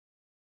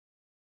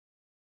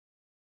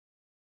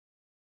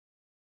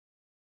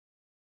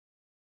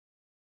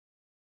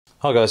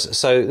Hi guys,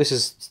 so this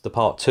is the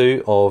part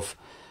 2 of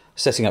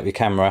setting up your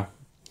camera,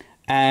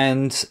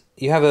 and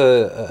you have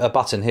a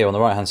button here on the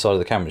right hand side of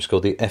the camera. It's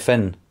called the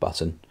FN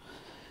button.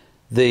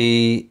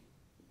 The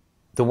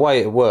way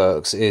it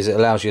works is it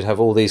allows you to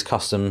have all these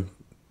custom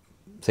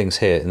things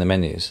here in the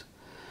menus.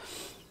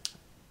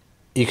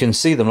 You can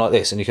see them like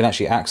this, and you can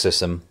actually access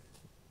them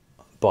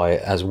by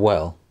it as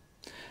well,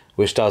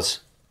 which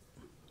does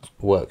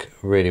work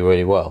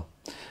really well.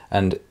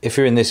 And if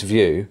you're in this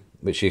view,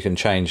 which you can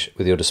change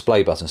with your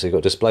display button, so you've got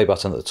a display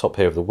button at the top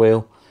here of the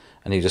wheel,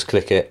 and you just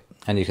click it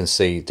and you can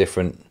see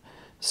different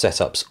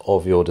setups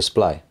of your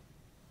display.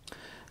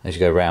 As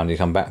you go around, you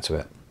come back to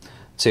it.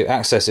 To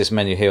access this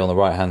menu here on the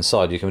right hand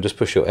side, you can just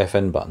push your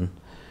FN button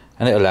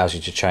and it allows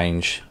you to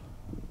change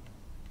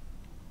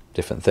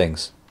different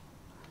things.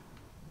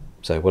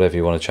 So whatever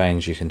you want to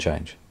change, you can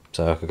change.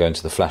 So I could go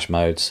into the flash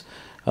modes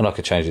and I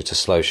could change it to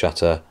slow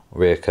shutter,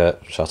 rear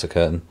shutter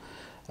curtain,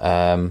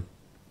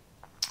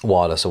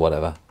 wireless or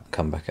whatever,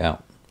 come back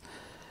out.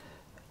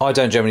 I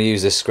don't generally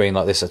use this screen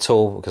like this at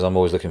all because I'm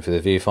always looking for the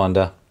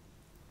viewfinder.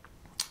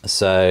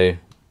 So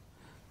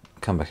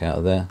come back out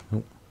of there.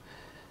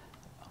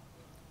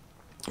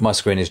 My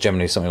screen is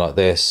generally something like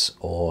this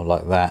or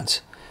like that.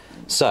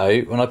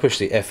 So when I push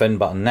the FN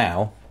button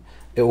now,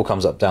 it all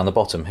comes up down the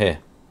bottom here.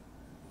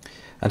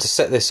 And to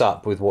set this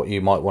up with what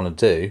you might want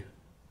to do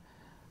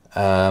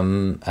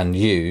and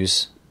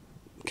use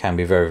can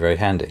be very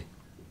handy.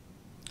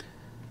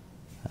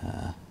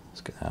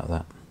 Let's get out of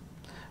that.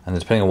 And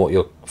depending on what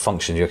your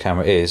function your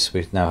camera is,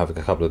 we now have a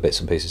couple of bits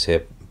and pieces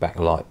here,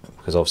 backlight,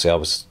 because obviously I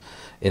was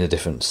in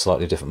a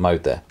slightly different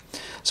mode there.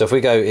 So if we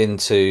go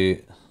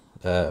into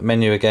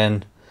menu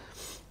again,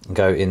 and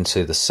go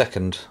into the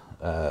second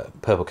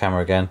purple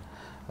camera again,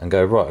 and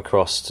go right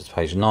across to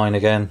page 9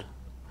 again,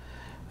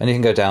 and you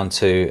can go down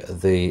to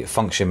the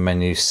function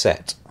menu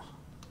set.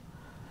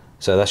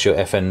 So that's your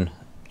FN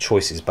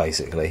choices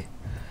basically.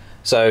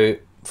 So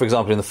for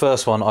example, in the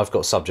first one I've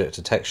got subject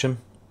detection,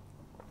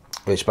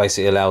 which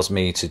basically allows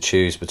me to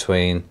choose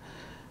between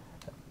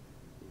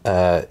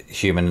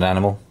human and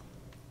animal.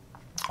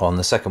 On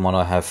the second one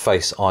I have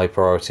face, eye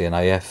priority and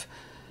AF,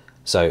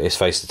 so it's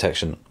face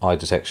detection, eye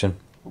detection.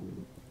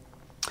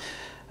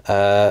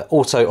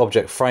 Auto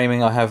object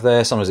framing I have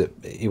there. Sometimes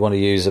you want to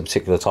use a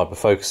particular type of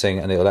focusing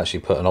and it will actually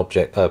put an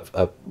object,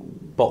 a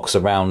box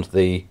around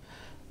the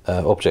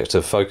object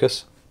of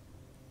focus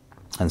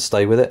and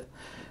stay with it.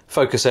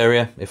 Focus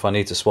area if I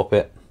need to swap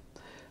it.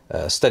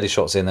 Steady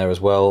shots in there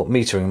as well.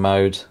 Metering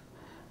mode,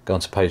 go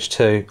on to page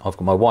 2. I've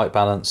got my white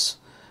balance,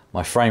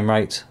 my frame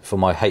rate for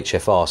my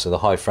HFR, so the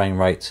high frame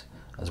rate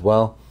as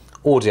well.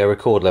 Audio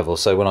record level,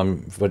 so when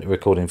I'm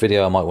recording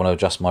video I might want to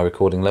adjust my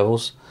recording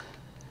levels.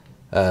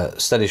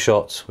 Steady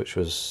shot, which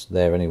was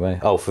there anyway.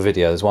 Oh, for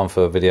video, there's one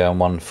for video and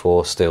one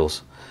for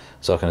stills,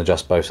 so I can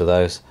adjust both of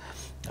those.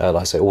 Like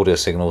I say, audio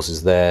signals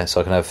is there,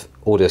 so I can have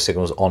audio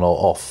signals on or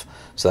off.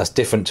 So that's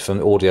different from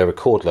the audio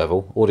record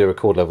level. Audio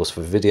record levels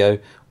for video.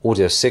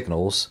 Audio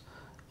signals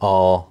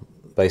are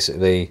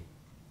basically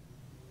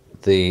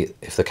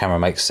if the camera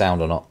makes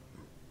sound or not.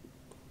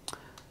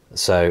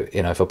 So,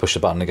 you know, if I push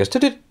the button it goes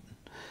 "did-did,"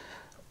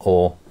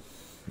 or,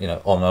 you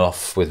know, on and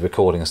off with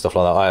recording and stuff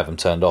like that. I have them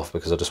turned off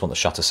because I just want the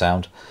shutter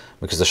sound,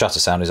 because the shutter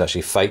sound is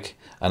actually fake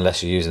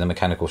unless you're using the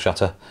mechanical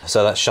shutter.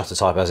 So that's shutter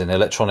type as in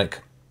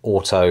electronic,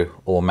 auto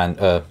or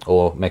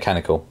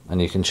mechanical,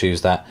 and you can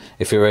choose that.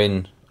 If you're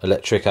in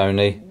electric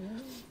only,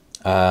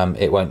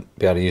 it won't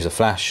be able to use a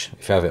flash.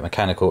 If you have it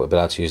mechanical, it'll be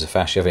able to use a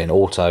flash. If you have it in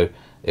auto,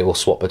 it will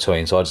swap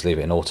between, so I just leave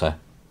it in auto.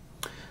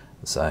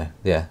 So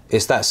yeah,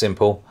 it's that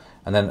simple.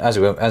 And then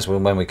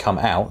when we come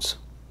out,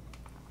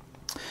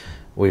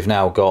 we've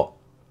now got,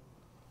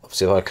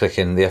 obviously if I click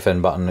in the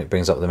FN button it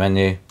brings up the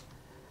menu.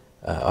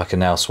 I can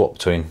now swap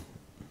between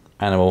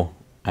animal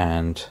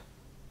and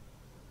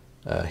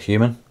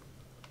human.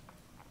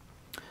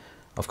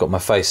 I've got my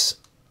face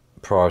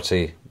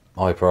priority,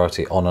 eye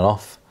priority on and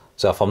off.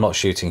 So if I'm not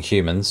shooting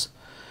humans,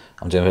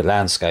 I'm doing a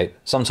landscape.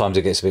 Sometimes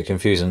it gets a bit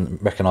confusing,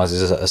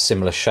 recognises a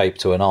similar shape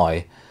to an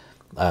eye,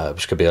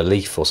 which could be a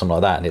leaf or something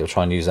like that, and it'll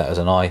try and use that as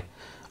an eye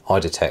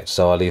detect.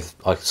 So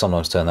I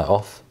sometimes turn that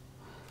off.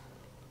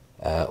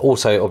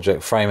 Auto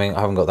object framing,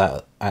 I haven't got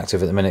that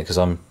active at the minute because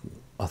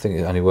I think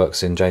it only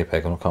works in JPEG,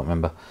 I can't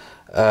remember.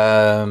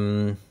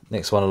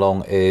 Next one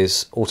along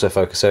is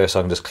autofocus area, so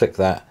I can just click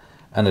that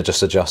and it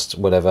just adjust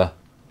whatever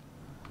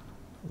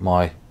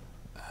my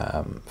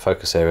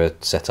focus area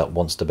setup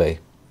wants to be.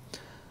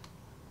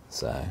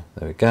 So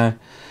there we go.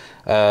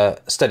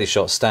 Steady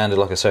shot standard,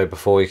 like I said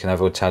before, you can have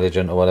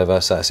intelligent or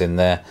whatever, so that's in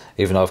there,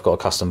 even though I've got a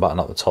custom button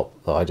up the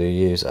top that I do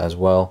use as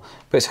well.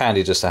 But it's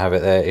handy just to have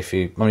it there.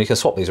 You can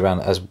swap these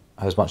around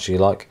as much as you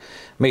like.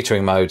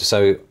 Metering mode,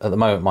 so at the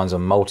moment mine's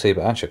on multi,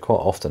 but actually quite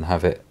often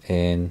have it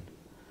in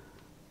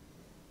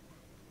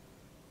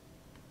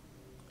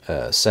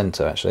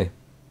center actually,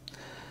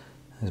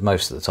 is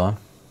most of the time.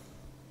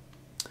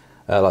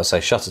 Like I say,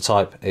 shutter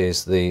type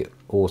is the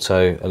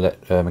auto,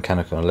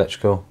 mechanical and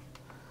electrical.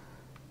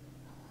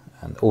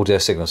 And audio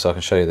signal, so I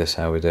can show you this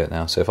how we do it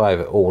now. So if I have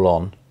it all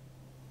on,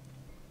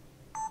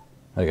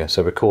 There you go.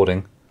 So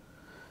recording,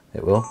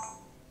 it will.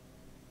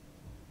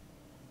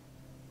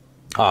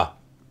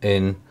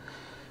 In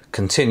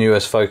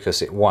continuous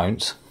focus it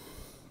won't,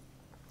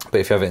 but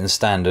if you have it in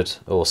standard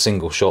or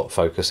single shot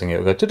focusing, it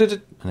will go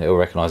and it will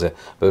recognise it,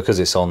 but because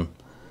it's on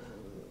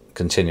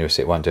continuous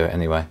it won't do it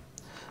anyway.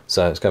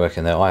 So let's go back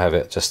in there. I have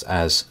it just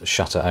as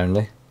shutter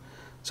only,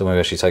 so when we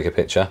actually take a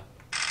picture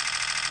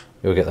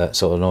you'll get that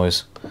sort of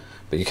noise.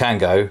 But you can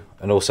go,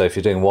 and also if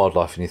you're doing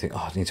wildlife and you think,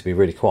 oh, I need to be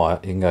really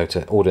quiet, you can go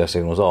to audio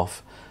signals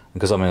off, and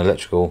because I'm an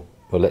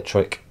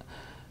electric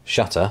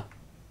shutter,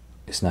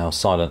 it's now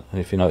silent. And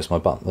if you notice,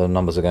 the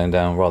numbers are going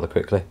down rather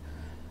quickly.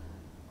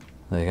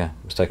 There you go.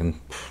 It's taken,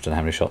 I don't know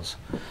how many shots,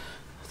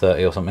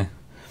 30 or something.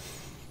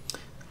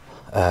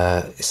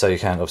 So you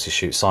can obviously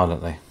shoot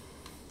silently.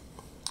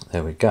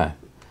 There we go.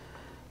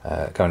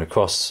 Going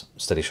across,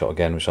 steady shot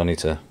again, which I need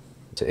to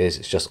it's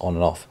just on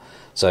and off.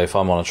 So if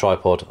I'm on a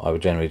tripod, I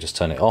would generally just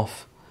turn it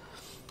off.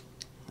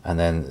 And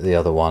then the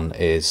other one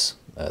is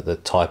the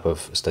type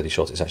of steady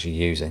shot it's actually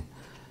using.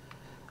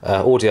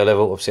 Audio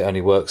level, obviously it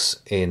only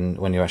works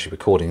when you're actually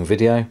recording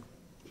video.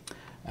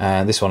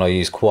 And this one I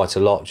use quite a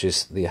lot, which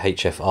is the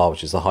HFR,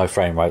 which is the high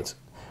frame rate,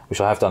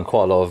 which I have done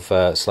quite a lot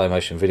of slow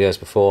motion videos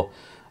before,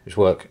 which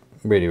work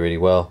really, really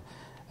well.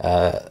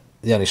 The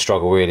only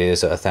struggle really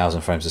is at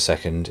 1000 frames a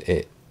second,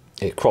 it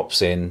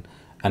crops in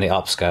and it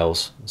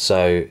upscales,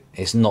 so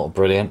it's not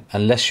brilliant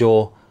unless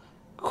you're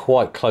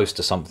quite close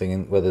to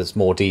something where there's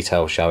more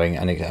detail showing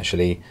and it's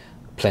actually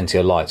plenty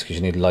of light, because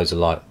you need loads of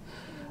light.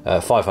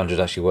 500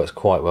 actually works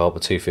quite well,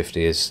 but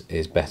 250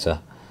 is better.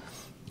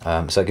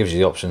 So it gives you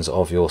the options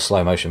of your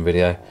slow motion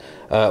video.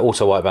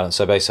 Auto white balance,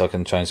 so basically I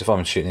can change, if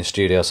I'm shooting in a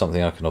studio or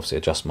something, I can obviously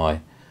adjust my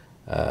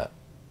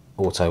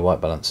auto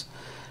white balance.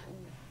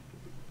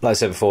 Like I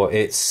said before,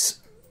 it's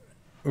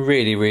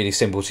really, really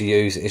simple to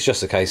use. It's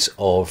just a case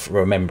of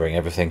remembering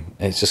everything.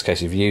 It's just a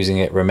case of using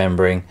it,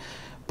 remembering,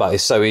 but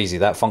it's so easy.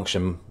 That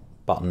function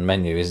button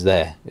menu is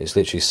there. It's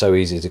literally so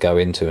easy to go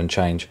into and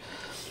change.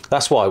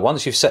 That's why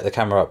once you've set the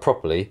camera up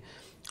properly,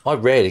 I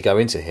rarely go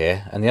into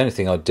here, and the only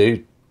thing I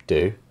do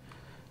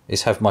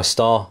is have my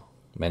star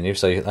menu,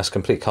 so that's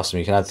complete custom.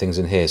 You can add things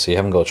in here, so you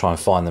haven't got to try and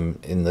find them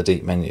in the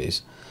deep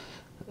menus.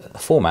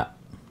 Format,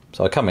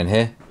 so I come in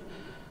here,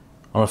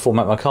 I'm going to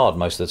format my card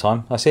most of the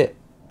time, that's it.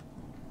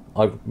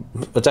 I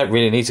don't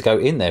really need to go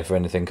in there for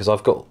anything, because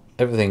I've got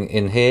everything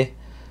in here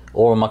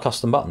or on my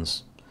custom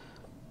buttons.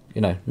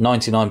 You know,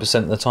 99%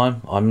 of the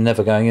time I'm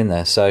never going in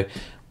there, so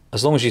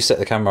as long as you set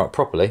the camera up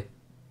properly,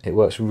 it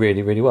works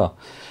really, really well.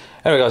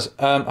 Anyway guys,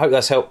 hope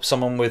that's helped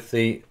someone with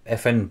the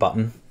FN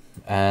button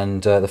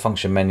and the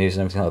function menus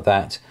and everything like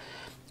that.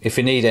 If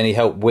you need any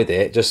help with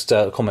it, just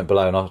comment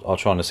below and I'll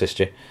try and assist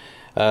you.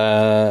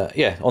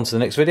 Yeah, on to the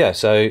next video.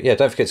 So yeah,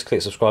 don't forget to click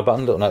the subscribe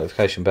button, little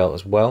notification bell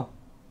as well,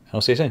 and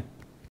I'll see you soon.